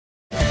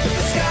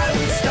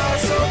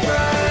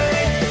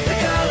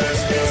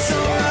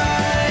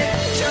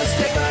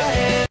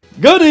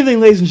Good evening,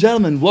 ladies and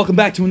gentlemen. Welcome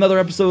back to another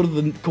episode of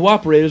the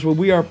Cooperators, where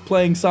we are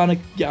playing Sonic.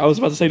 Yeah, I was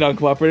about to say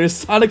non-Cooperators.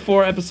 Sonic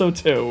 4 Episode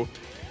 2.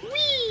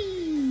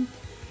 Whee!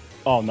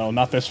 Oh no,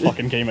 not this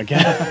fucking game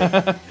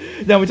again.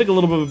 Now we took a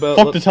little bit of a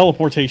fuck the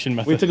teleportation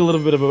method. We took a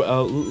little bit of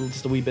a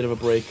just a wee bit of a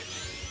break.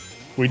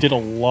 We did a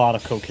lot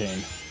of cocaine.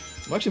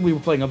 Well, actually, we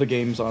were playing other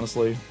games.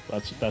 Honestly,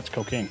 that's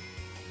cocaine.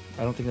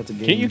 I don't think that's a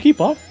game. Can't you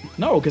keep up?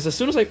 No, because as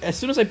soon as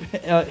I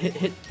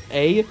hit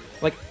A,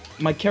 like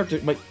my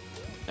character,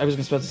 I was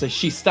about to say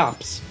she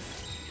stops.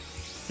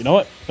 You know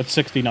what? Let's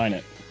 69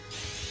 it.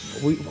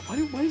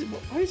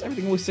 Why is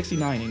everything always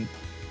 69ing?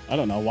 I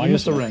don't know. Why you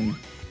is missed a ring.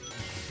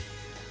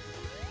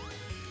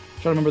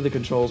 Try to remember the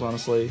controls,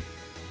 honestly.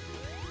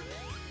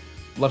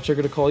 Left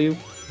trigger to call you?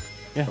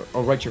 Yeah.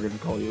 Or right trigger to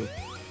call you?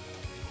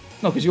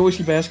 No, because you always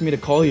keep asking me to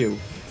call you.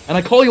 And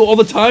I call you all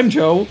the time,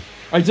 Joe!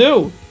 I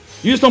do!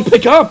 You just don't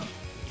pick up!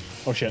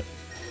 Oh shit.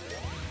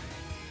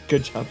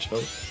 Good job,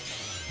 Joe.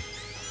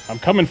 I'm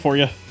coming for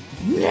you.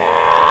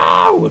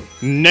 No!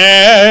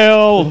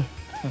 Nail!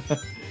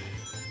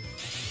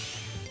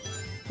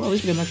 Well, at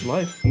least we get an extra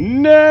life.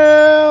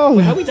 No!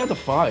 Wait, how are we down to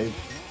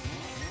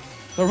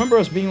 5? I remember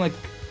us being like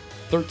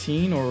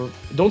 13 or...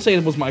 Don't say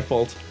it was my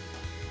fault.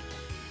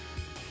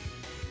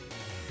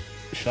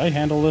 Should I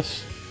handle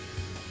this?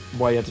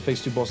 Why, you have to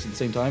face 2 bosses at the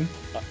same time?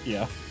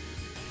 Yeah.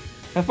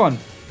 Have fun.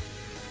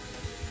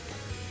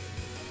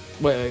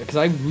 Wait, because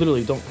I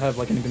literally don't have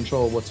like any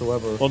control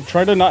whatsoever. Well,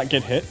 try to not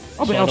get hit.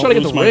 I'll try to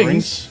get the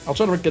rings. I'll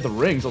try to get the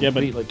rings. Yeah,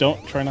 but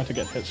don't try not to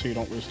get hit so you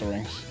don't lose the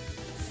rings.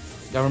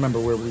 I remember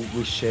where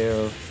we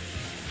share.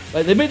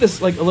 Like, they made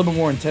this like a little bit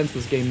more intense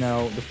this game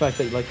now. The fact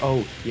that like,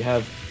 oh, you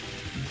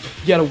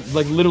gotta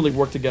like literally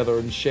work together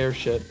and share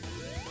shit.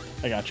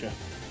 I gotcha.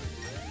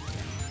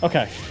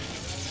 Okay,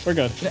 we're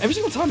good. And every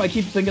single time I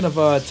keep thinking of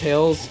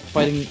Tails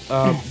fighting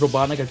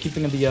Robotnik. I keep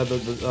thinking of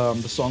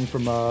the song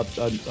from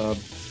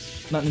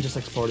not Ninja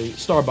Sex Party,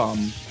 Star Bomb.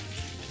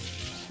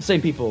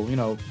 Same people, you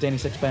know, Danny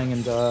Sixbang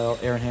and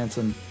Aaron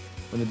Hansen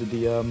when they did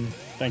the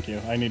Thank you.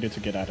 I needed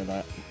to get out of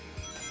that.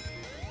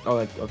 Oh,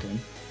 okay.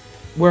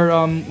 Where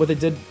what they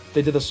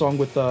did a song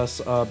with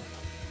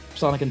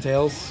Sonic and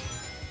Tails,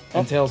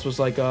 and Tails was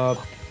like there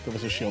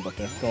was a shield up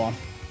there. Go on.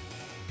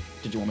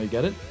 Did you want me to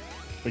get it?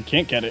 We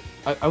can't get it.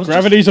 I was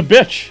Gravity's a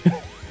bitch.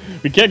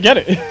 We can't get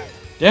it.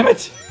 Damn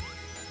it!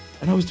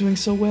 And I was doing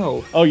so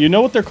well. Oh, you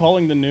know what they're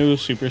calling the new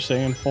Super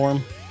Saiyan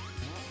form?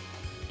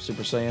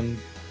 Super Saiyan.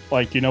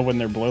 Like, you know when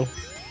they're blue?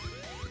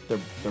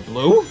 They're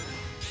blue?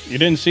 You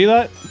didn't see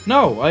that?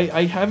 No,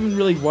 I haven't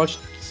really watched.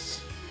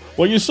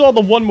 Well, you saw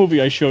the one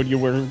movie I showed you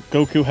where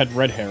Goku had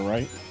red hair,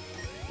 right?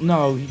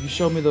 No, you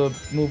showed me the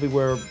movie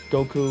where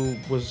Goku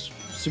was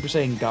Super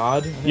Saiyan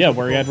God. Yeah,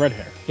 where he had red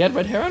hair. He had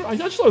red hair? I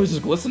just thought he was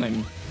just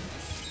glistening.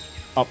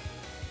 Oh.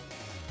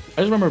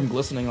 I just remember him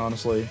glistening,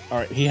 honestly.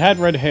 Alright, he had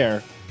red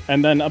hair,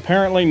 and then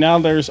apparently now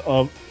there's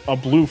a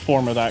blue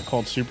form of that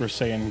called Super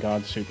Saiyan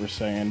God Super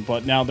Saiyan,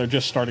 but now they're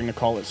just starting to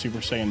call it Super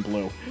Saiyan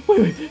Blue.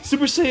 Wait,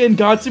 Super Saiyan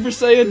God Super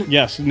Saiyan?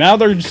 Yes, now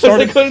they're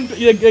starting...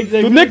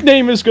 The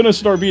nickname is gonna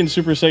start being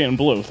Super Saiyan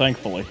Blue,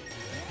 thankfully.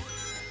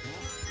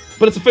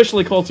 But it's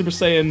officially called Super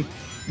Saiyan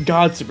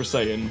God Super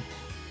Saiyan.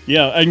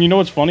 Yeah, and you know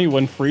what's funny?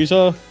 When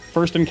Frieza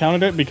first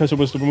encountered it, because it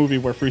was the movie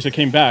where Frieza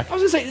came back... I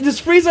was gonna say, does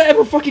Frieza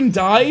ever fucking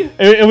die?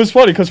 It was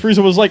funny, because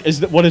Frieza was like,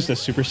 what is this,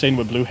 Super Saiyan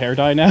with blue hair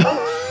die now?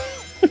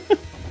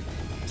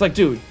 It's like,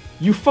 dude,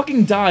 you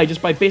fucking die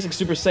just by basic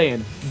Super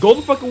Saiyan. Go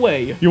the fuck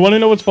away. You want to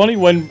know what's funny?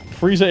 When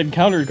Frieza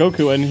encountered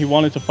Goku and he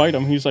wanted to fight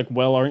him, he's like,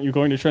 well, aren't you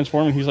going to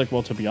transform? And he's like,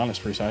 well, to be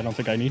honest, Frieza, I don't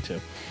think I need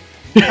to.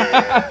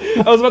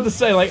 I was about to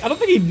say, like, I don't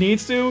think he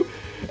needs to.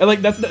 And,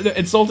 like, that's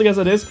insulting as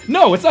it is.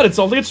 No, it's not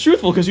insulting. It's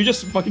truthful, because you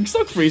just fucking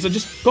suck, Frieza.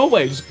 Just go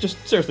away. Just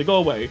seriously, go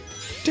away.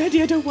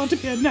 Daddy, I don't want to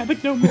be a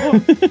Namek no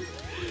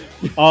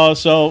more.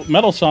 So,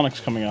 Metal Sonic's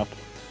coming up.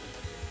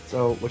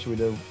 So, what should we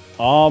do?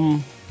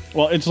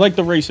 Well, it's like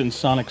the race in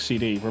Sonic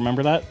CD.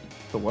 Remember that?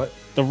 The what?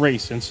 The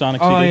race in Sonic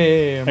CD. Oh,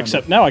 yeah.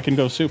 Except now I can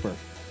go super.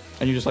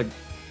 And you just, like,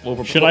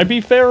 over. Should I be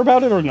fair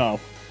about it or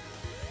no?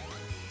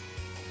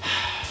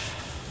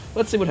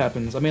 Let's see what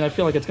happens. I mean, I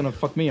feel like it's gonna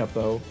fuck me up,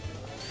 though.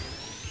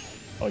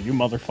 Oh, you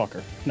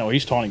motherfucker. No,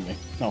 he's taunting me.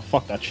 No,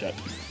 fuck that shit.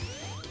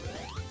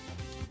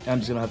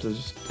 I'm just gonna have to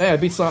just... Hey, I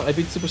beat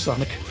Super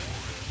Sonic.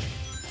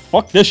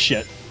 Fuck this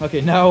shit.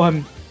 Okay, now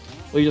I'm...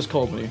 Well, you just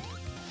called me.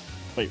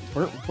 Wait,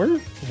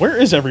 where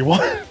is everyone?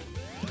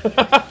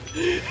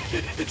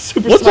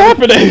 What's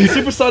happening?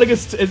 Super Sonic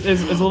is a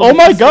little. Oh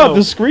my god,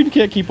 the screen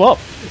can't keep up.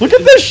 Look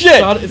at this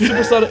shit.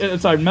 Super Sonic.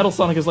 Sorry, Metal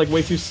Sonic is like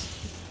way too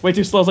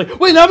slow. It's like,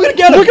 wait, now I'm gonna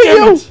get him. Look at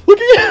you. Look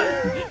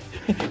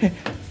at you.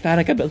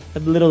 Sonic, I'm a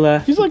little.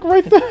 He's like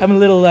right there. I'm a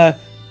little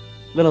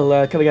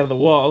coming out of the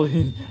wall.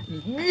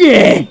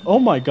 Yeah. Oh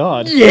my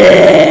god.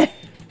 Yeah.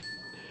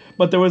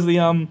 But there was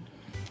the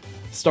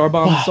Star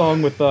Bomb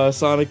song with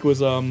Sonic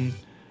was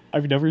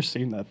I've never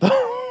seen that though.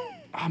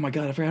 Oh my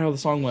god, I forgot how the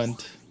song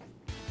went.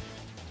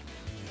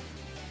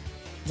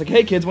 It's like,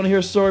 hey kids, want to hear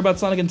a story about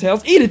Sonic and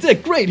Tails? Eat a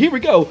dick! Great, here we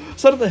go!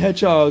 Sonic the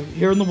Hedgehog,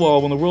 here in the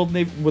wall. When the world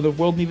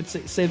needed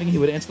saving, he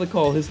would answer the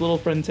call. His little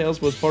friend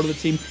Tails was part of the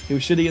team. He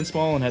was shitty and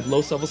small and had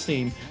low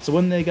self-esteem. So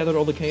when they gathered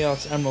all the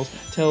Chaos Emeralds,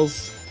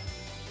 Tails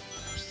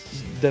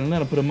then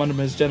put him under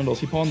his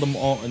genitals. He pawned them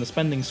all in a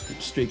spending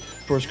streak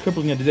for his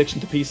crippling addiction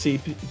to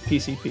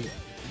PCP.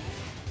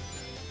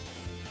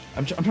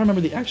 I'm trying to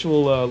remember the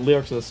actual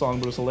lyrics of the song,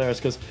 but it was hilarious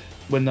because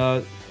when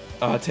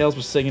Tails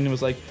was singing, it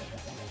was like,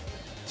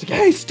 it's like,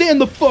 hey,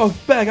 stand the fuck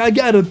back, I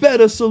got a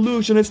better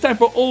solution. It's time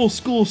for old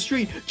school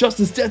street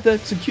justice, death,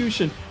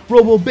 execution.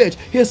 Robo bitch,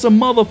 here's some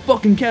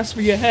motherfucking cash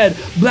for your head.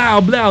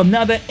 Blow, blow,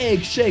 now the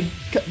egg-shaped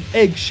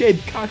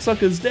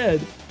cocksucker's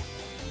dead.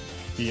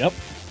 Yep.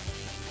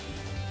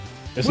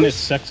 Isn't it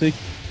sexy?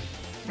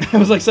 I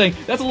was like saying,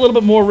 that's a little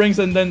bit more rings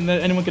than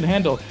anyone can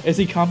handle. Is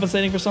he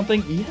compensating for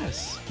something?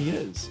 Yes, he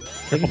is.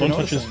 Careful,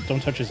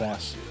 don't touch his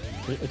ass.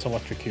 It's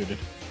electrocuted.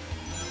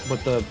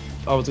 But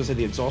I was gonna say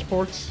the exhaust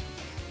ports?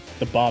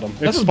 The bottom.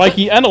 It's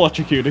spiky and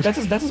electrocuted.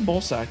 That's his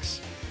ball sacks.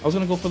 I was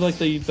gonna go for like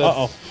the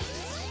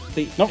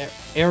nope.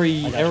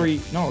 airy.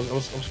 No, I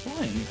was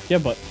flying. Yeah,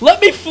 but let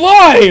me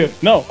fly.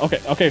 No.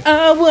 Okay.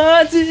 I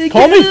want to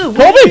call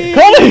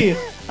me.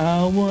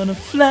 I wanna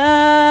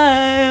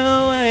fly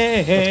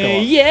away. Let's go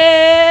up.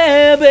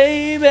 Yeah,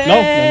 baby. No.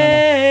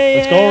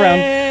 Let's go around.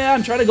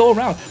 I'm trying to go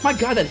around. My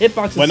God, that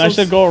hitbox is When I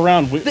said go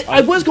around,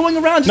 I was going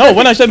around. No,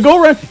 when I said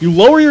go around, you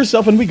lower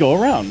yourself and we go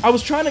around. I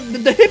was trying to.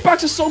 The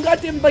hitbox is so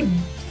goddamn like.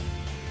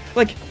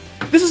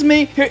 This is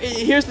me.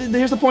 Here's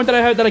the point that I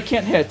have that I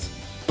can't hit.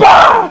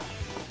 Bah!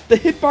 The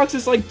hitbox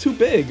is like too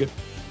big.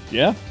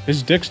 Yeah,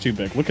 his dick's too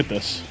big. Look at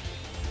this.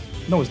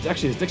 No, his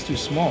dick's too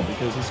small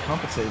because he's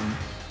compensating.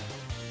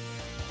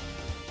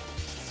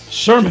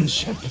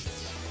 Shermanship.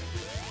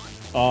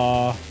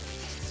 Well,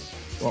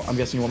 I'm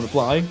guessing you want to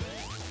fly.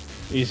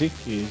 Easy.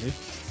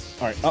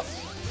 All right, up.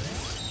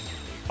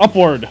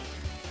 Upward.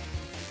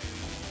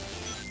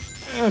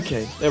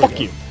 Okay, there we go. Fuck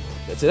you.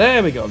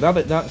 There we go. Now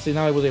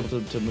I was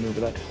able to maneuver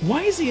that.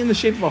 Why is he in the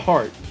shape of a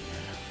heart?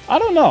 I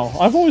don't know.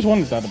 I've always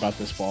wondered that about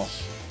this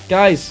boss.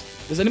 Guys,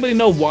 does anybody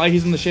know why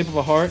he's in the shape of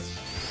a heart?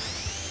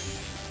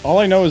 All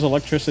I know is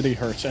electricity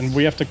hurts, and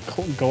we have to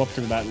go up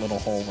through that little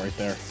hole right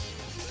there.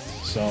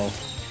 So,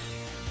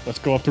 let's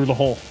go up through the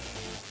hole.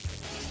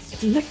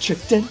 It's electric.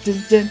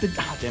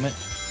 Ah, damn it.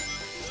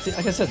 See,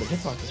 like I said, the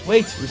hitbox is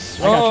way too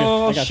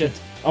slow. I got you.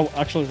 Oh,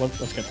 actually,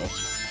 let's get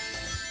those.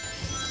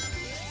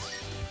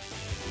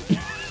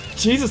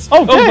 Jesus!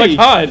 Oh, oh my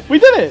God! We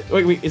did it!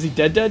 Wait, is he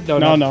dead?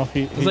 No.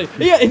 He like,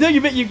 yeah, no,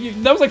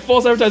 that was like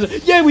false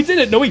advertising. Yeah, we did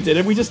it. No, we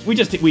didn't. We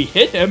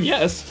hit him.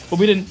 Yes, but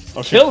we didn't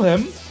kill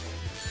him.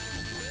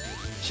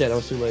 Shit, I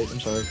was too late. I'm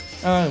sorry.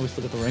 We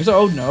still got the rings.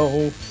 Oh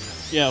no.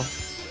 Yeah,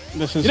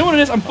 this is. You know what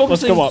it is? I'm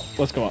focusing.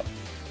 Let's go up.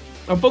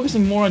 I'm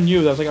focusing more on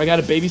you. I was like, I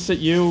gotta babysit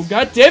you.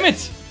 God damn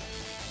it!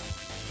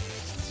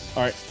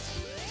 All right.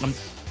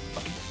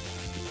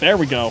 There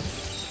we go.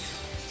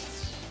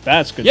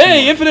 That's good.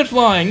 Yay, infinite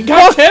flying!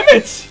 God damn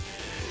it!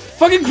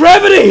 Fucking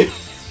gravity!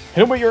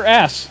 Hit him with your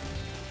ass.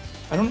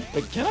 I don't.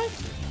 Wait, can I?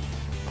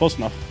 Close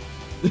enough.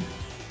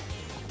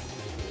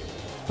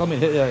 Tell me,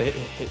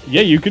 hit.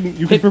 Yeah, you can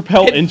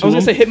propel into him. I was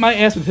gonna say hit my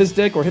ass with his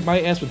dick or hit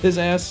my ass with his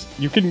ass.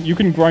 You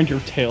can grind your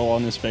tail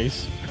on his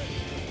face.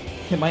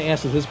 Hit my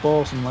ass with his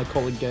balls and like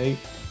call it gay.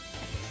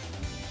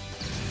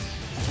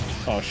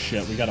 Oh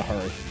shit, we gotta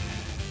hurry.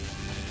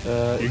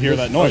 You hear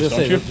that noise,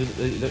 don't you?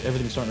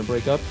 Everything's starting to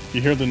break up.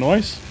 You hear the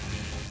noise?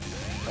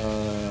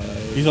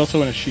 He's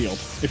also in a shield.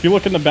 If you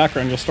look in the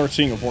background, you'll start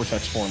seeing a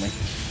vortex forming.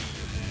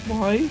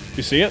 Why?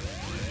 You see it?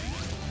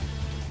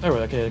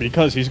 Alright, okay.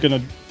 Because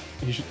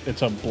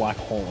it's a black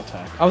hole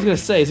attack. I was gonna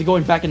say, is he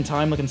going back in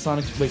time like in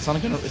Sonic? Wait,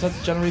 Sonic is that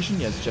Generation?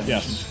 Yeah, it's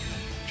Generation. Yes.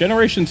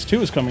 Generations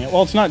 2 is coming out.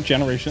 Well, it's not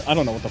Generation. I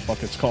don't know what the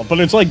fuck it's called, but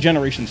it's like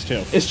Generations 2.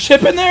 Is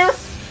Chip in there?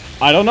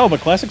 I don't know,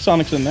 but Classic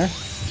Sonic's in there.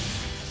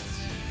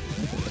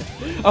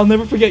 I'll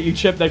never forget you,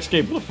 Chip, next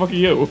game. What the fuck are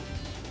you?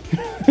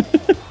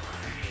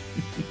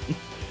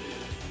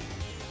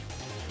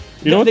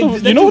 You know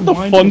what the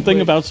fun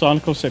thing about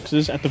Sonic 06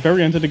 is? At the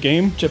very end of the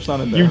game, Chip's not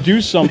in there. You do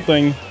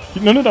something...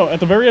 No. At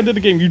the very end of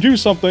the game, you do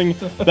something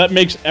that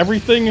makes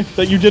everything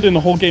that you did in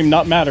the whole game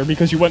not matter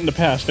because you went in the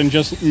past and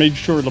just made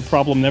sure the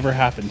problem never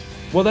happened.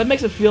 Well, that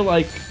makes it feel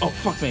like... Oh,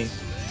 fuck me.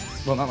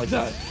 Well, not like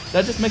that.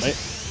 That just makes it...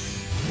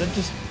 That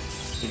just...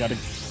 You gotta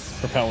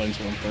propel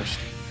into him first.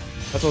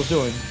 That's what I was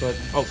doing, but...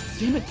 Oh,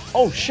 damn it.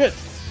 Oh, shit.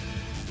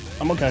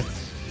 I'm okay.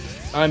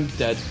 I'm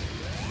dead.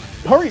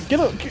 Hurry, get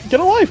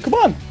alive, come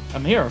on.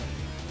 I'm here.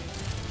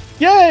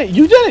 Yay,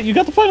 you did it. You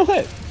got the final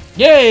hit.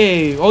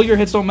 Yay! All your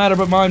hits don't matter,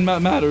 but mine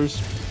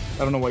matters. I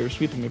don't know why you're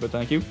sweeping me, but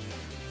thank you.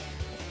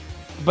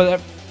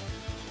 But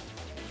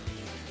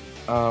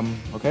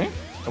okay.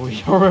 Are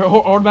we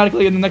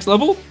automatically in the next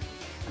level?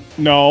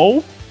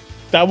 No.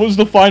 That was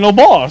the final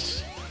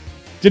boss.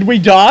 Did we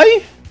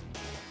die?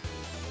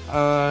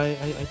 I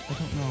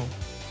don't know.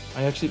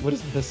 I actually, what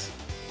is this?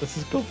 Let's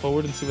just go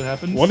forward and see what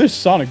happens. What is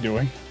Sonic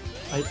doing?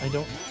 I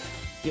don't...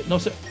 Yeah, no,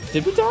 sir.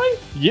 Did we die?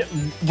 Yeah,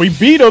 we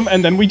beat him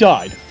and then we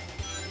died.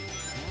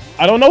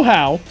 I don't know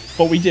how,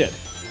 but we did.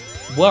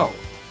 Well,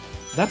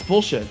 that's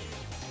bullshit.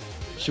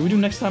 Should we do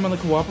next time on the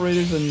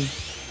cooperators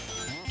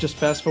and just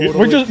fast forward?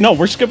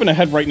 We're skipping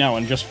ahead right now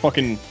and just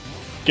fucking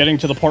getting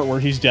to the part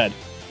where he's dead.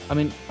 I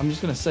mean, I'm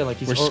just gonna say,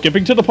 like, we're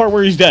skipping to the part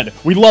where he's dead.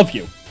 We love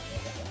you.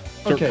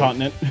 Okay. Dirt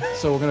continent.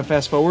 So we're gonna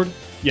fast forward?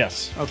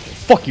 Yes. Okay.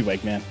 Fuck you,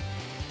 Eggman.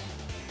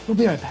 We'll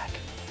be right back.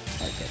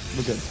 Okay,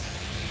 we're good.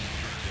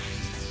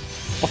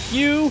 Fuck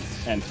you,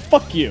 and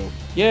fuck you.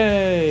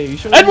 Yay! You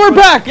sure And we're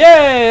back! Yay!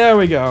 There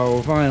we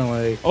go.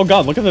 Finally. Oh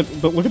god, look at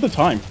the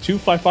time.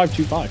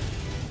 2:55:25.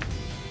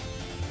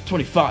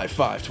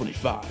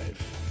 25:25.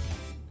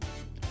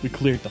 We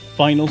cleared the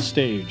final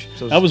stage.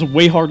 So that was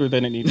way harder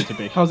than it needed to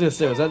be. I was gonna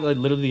say, was that like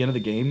literally the end of the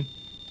game?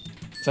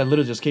 So I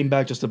literally just came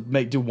back just to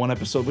do one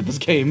episode with this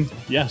game.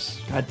 Yes.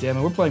 God damn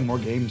it, we're playing more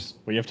games.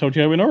 We have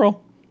Tojo and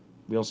Earl.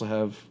 We also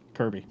have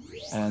Kirby.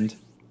 And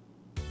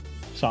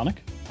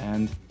Sonic.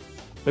 And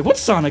wait, what's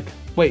Sonic?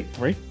 Wait,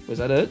 3. Was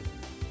that it?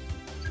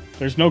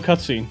 There's no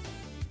cutscene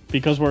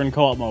because we're in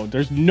co-op mode.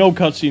 There's no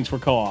cutscenes for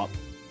co-op.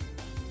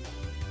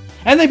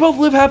 And they both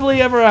live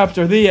happily ever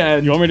after. The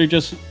end. You want me to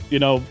just, you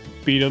know,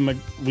 beat him?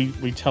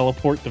 We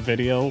teleport the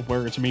video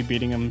where it's me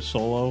beating him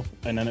solo,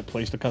 and then it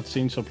plays the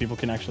cutscene so people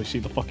can actually see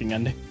the fucking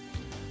ending.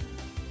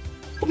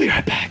 We'll be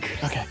right back.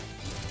 Okay.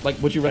 Like,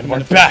 would you And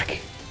recommend? we're back.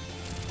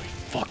 We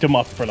fucked him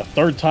up for the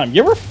 3rd time.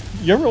 You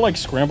ever like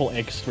scramble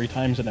eggs 3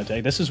 times in a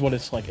day? This is what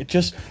it's like.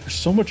 There's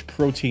so much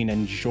protein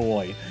and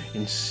joy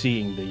in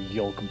seeing the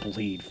yolk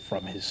bleed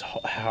from his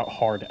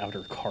hard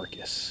outer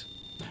carcass.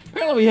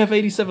 Apparently, we have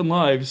 87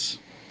 lives.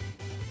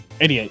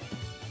 88.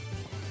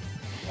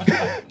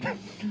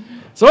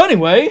 So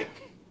anyway,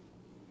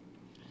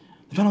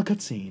 the final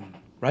cutscene,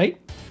 right?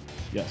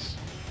 Yes.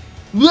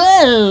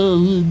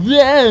 Whoa,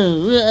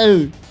 whoa,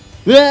 whoa,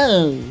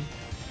 whoa.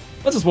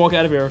 Let's just walk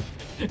out of here.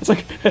 It's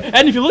like,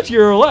 and if you look to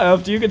your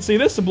left, you can see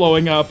this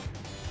blowing up.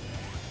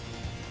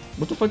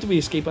 What the fuck did we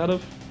escape out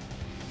of?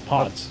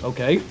 Pods.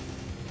 Okay.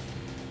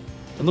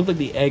 It looked like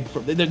the egg.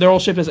 They're all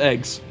shaped as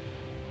eggs.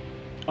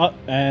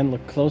 And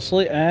look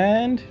closely,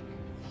 and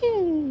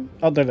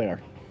oh, there they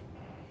are.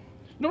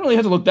 You don't really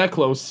have to look that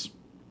close.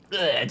 Ugh,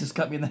 it just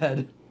cut me in the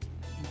head.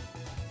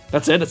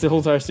 That's it. That's the whole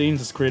entire scene.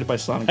 Just created by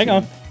Sonic. Hang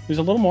on. There's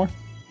a little more.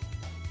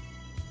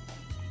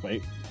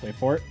 Wait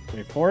for it.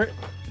 Wait for it.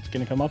 It's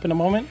gonna come up in a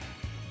moment.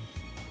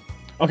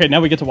 Okay, now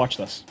we get to watch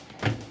this.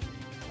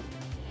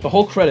 The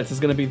whole credits is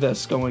gonna be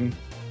this going.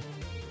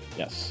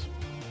 Yes.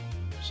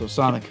 So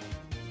Sonic,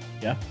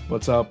 Yeah.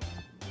 what's up?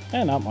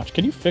 Not much.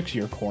 Can you fix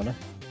your corner?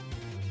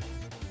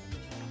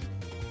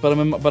 But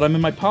I'm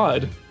in my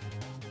pod.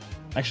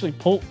 Actually,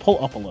 pull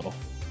up a little.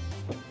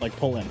 Like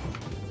pull in.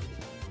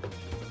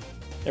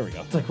 There we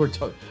go. It's like we're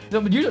talking.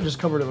 No, but you just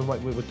covered it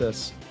with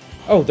this.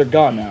 Oh, they're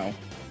gone now.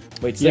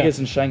 Wait, Sega's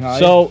in Shanghai.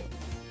 So,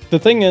 the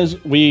thing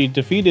is, we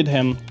defeated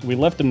him. We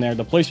left him there.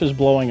 The place was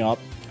blowing up.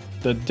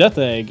 The Death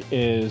Egg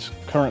is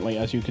currently,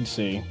 as you can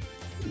see,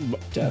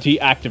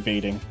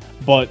 deactivating.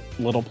 But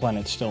Little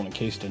Planet's still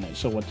encased in it.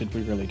 So what did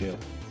we really do?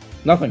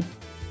 Nothing.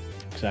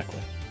 Exactly.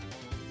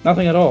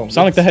 Nothing at all.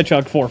 Sonic the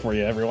Hedgehog 4 for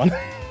you, everyone.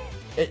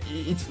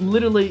 It's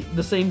literally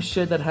the same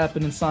shit that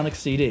happened in Sonic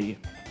CD.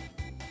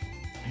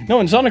 No,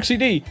 in Sonic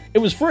CD, it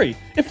was free.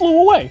 It flew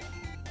away.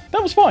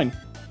 That was fine.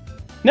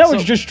 Now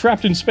it's just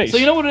trapped in space. So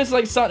you know what it's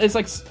like? It's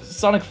like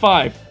Sonic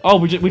 5. Oh,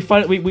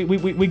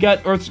 we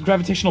got Earth's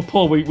gravitational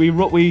pull.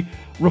 We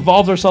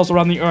revolved ourselves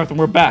around the Earth and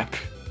we're back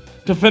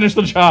to finish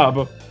the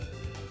job.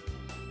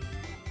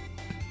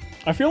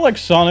 I feel like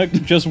Sonic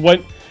just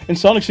went in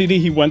Sonic CD.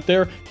 He went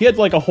there. He had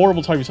like a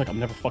horrible time. He's like, I'm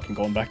never fucking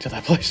going back to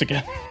that place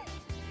again.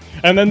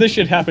 And then this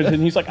shit happens,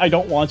 and he's like, I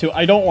don't want to.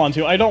 I don't want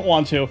to. I don't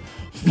want to.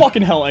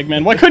 Fucking hell,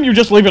 Eggman. Why couldn't you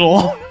just leave it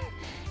alone?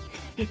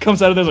 He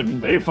comes out of there like,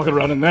 they ain't fucking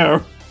around in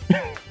there.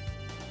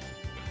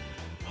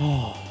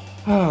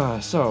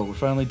 So we're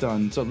finally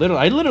done. So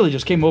I literally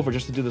just came over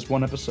just to do this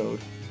one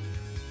episode.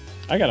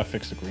 I gotta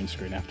fix the green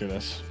screen after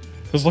this.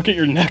 Cause look at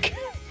your neck.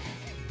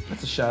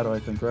 That's a shadow, I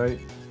think, right?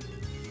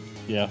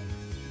 Yeah.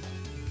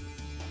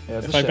 Yeah.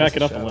 If I back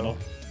it up a little.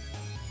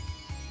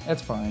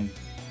 That's fine.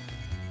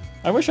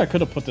 I wish I could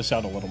have put this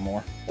out a little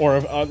more, or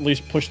at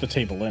least push the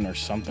table in or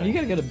something. You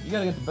gotta get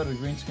the better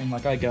green screen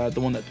like I got,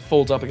 the one that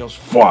folds up and goes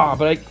Fwah!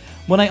 But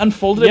when I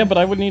unfolded it, yeah, but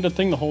I would need a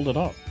thing to hold it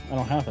up. I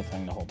don't have a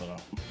thing to hold it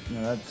up.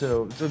 Yeah, that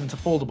too. It's a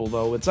foldable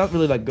though. It's not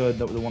really that good,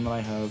 the one that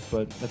I have,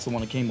 but that's the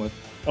one it came with.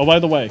 Oh, by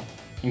the way,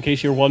 in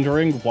case you're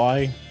wondering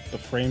why the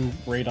frame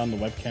rate on the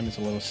webcam is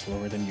a little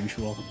slower than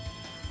usual,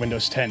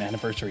 Windows 10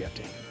 anniversary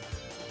update.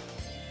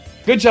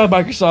 Good job,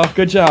 Microsoft.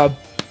 Good job.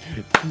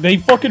 They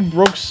fucking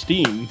broke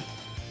Steam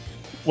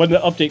when the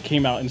update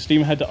came out, and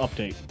Steam had to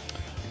update.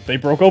 They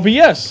broke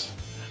OBS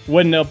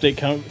when the update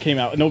came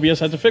out, and OBS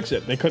had to fix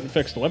it. They couldn't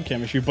fix the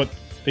webcam issue, but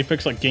they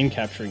fixed like game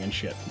capturing and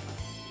shit.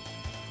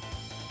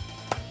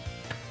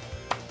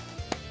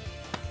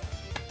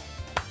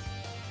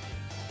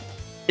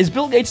 Is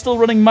Bill Gates still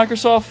running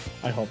Microsoft?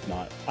 I hope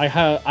not. I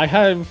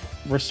have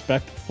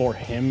respect for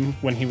him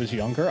when he was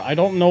younger. I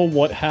don't know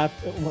what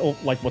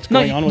what's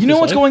going on with you know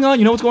his what's life. going on?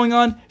 You know what's going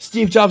on?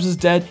 Steve Jobs is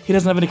dead. He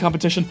doesn't have any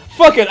competition.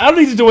 Fuck it. I don't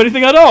need to do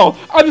anything at all.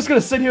 I'm just gonna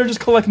sit here and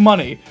just collect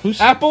money. Who's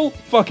Apple?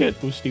 Fuck it.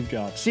 Who's Steve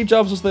Jobs? Steve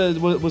Jobs was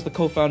the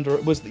co-founder.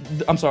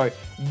 I'm sorry.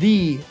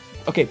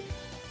 Okay.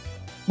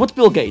 What's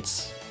Bill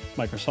Gates?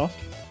 Microsoft.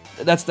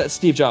 That's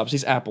Steve Jobs.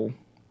 He's Apple.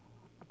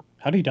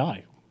 How'd he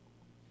die?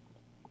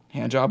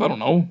 Hand job? I don't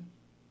know.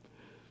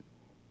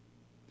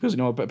 Because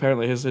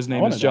apparently his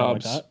name is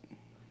Jobs. Like that.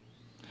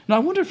 Now I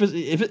wonder if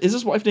is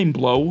his wife named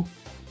Blow?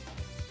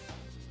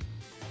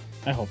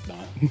 I hope not.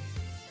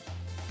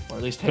 Or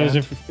at least because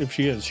Hand. if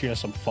she is, she has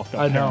some fucked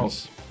up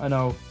parents. I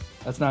know.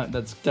 That's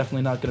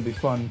definitely not going to be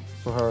fun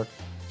for her when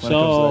So, it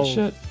comes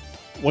to that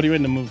shit. What are you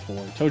in the mood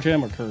for? Toe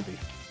Jam or Kirby?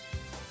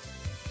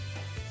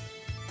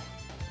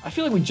 I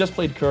feel like we just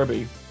played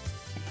Kirby.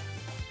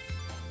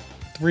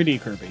 3D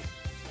Kirby.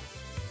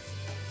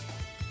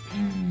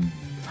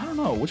 I don't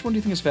know. Which one do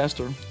you think is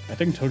faster? I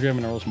think Toe Jam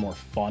and Earl is more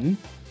fun.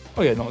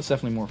 Oh yeah, no, it's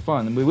definitely more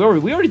fun. And we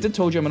already did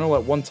Toe Jam and Earl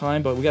at one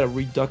time, but we got to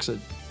redux it.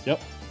 Yep.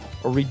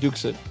 Or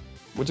redux it.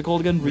 What's it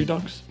called again?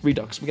 Redux?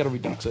 Redux. We got to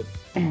redux it.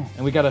 And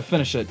we got to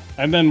finish it.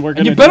 And then we're And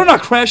gonna. you better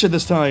not crash it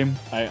this time.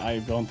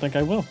 I don't think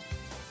I will.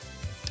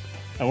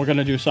 And we're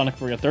gonna do Sonic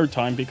for a third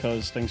time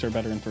because things are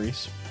better in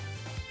threes.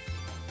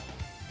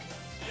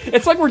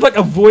 It's like we're like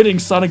avoiding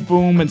Sonic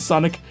Boom and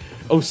Sonic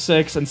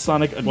 06 and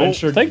Sonic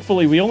Adventure. Well,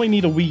 thankfully, we only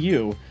need a Wii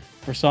U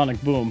for Sonic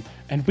Boom,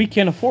 and we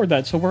can't afford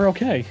that, so we're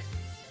okay.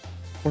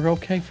 We're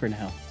okay for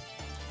now.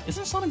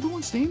 Isn't Sonic Boom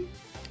on Steam?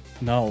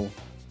 No,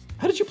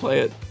 How did you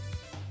play it?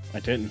 I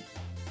didn't.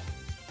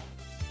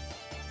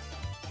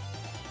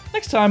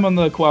 Next time on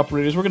the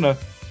Cooperators, we're gonna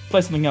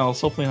play something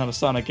else. Hopefully not a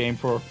Sonic game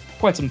for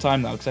quite some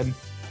time now, because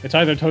It's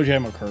either Toe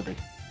Jam or Kirby.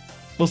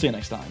 we'll see you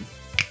next time.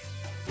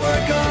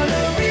 We're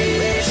gonna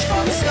reach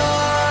for the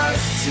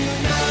stars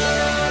tonight.